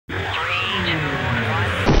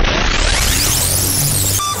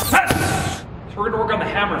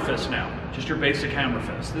fist now, just your basic hammer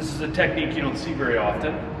fist. This is a technique you don't see very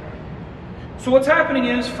often. So what's happening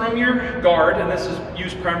is from your guard, and this is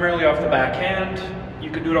used primarily off the backhand,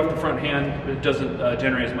 you could do it off the front hand, but it doesn't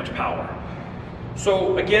generate as much power.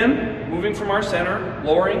 So again, moving from our center,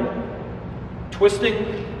 lowering,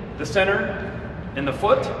 twisting the center and the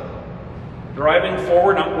foot, driving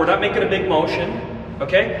forward, we're not making a big motion,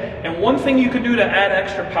 okay? And one thing you can do to add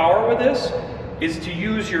extra power with this is to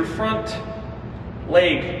use your front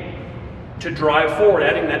leg to drive forward,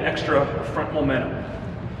 adding that extra front momentum.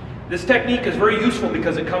 This technique is very useful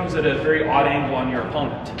because it comes at a very odd angle on your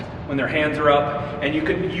opponent when their hands are up, and you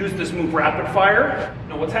can use this move rapid fire.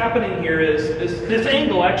 Now what's happening here is this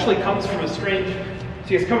angle actually comes from a strange,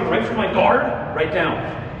 see, it's coming right from my guard, right down.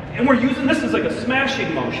 And we're using this as like a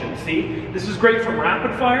smashing motion, see? This is great from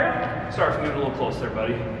rapid fire. Sorry for moving a little close there,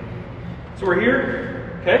 buddy. So we're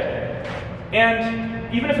here, okay?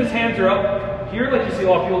 And even if his hands are up, here, like you see a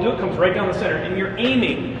lot of people do, it comes right down the center, and you're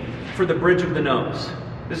aiming for the bridge of the nose.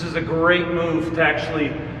 This is a great move to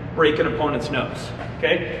actually break an opponent's nose,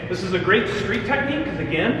 okay? This is a great street technique because,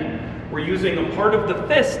 again, we're using a part of the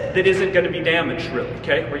fist that isn't going to be damaged, really,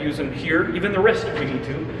 okay? We're using here, even the wrist if we need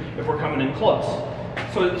to, if we're coming in close.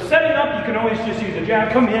 So setting up, you can always just use a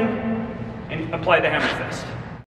jab, come in, and apply the hammer fist.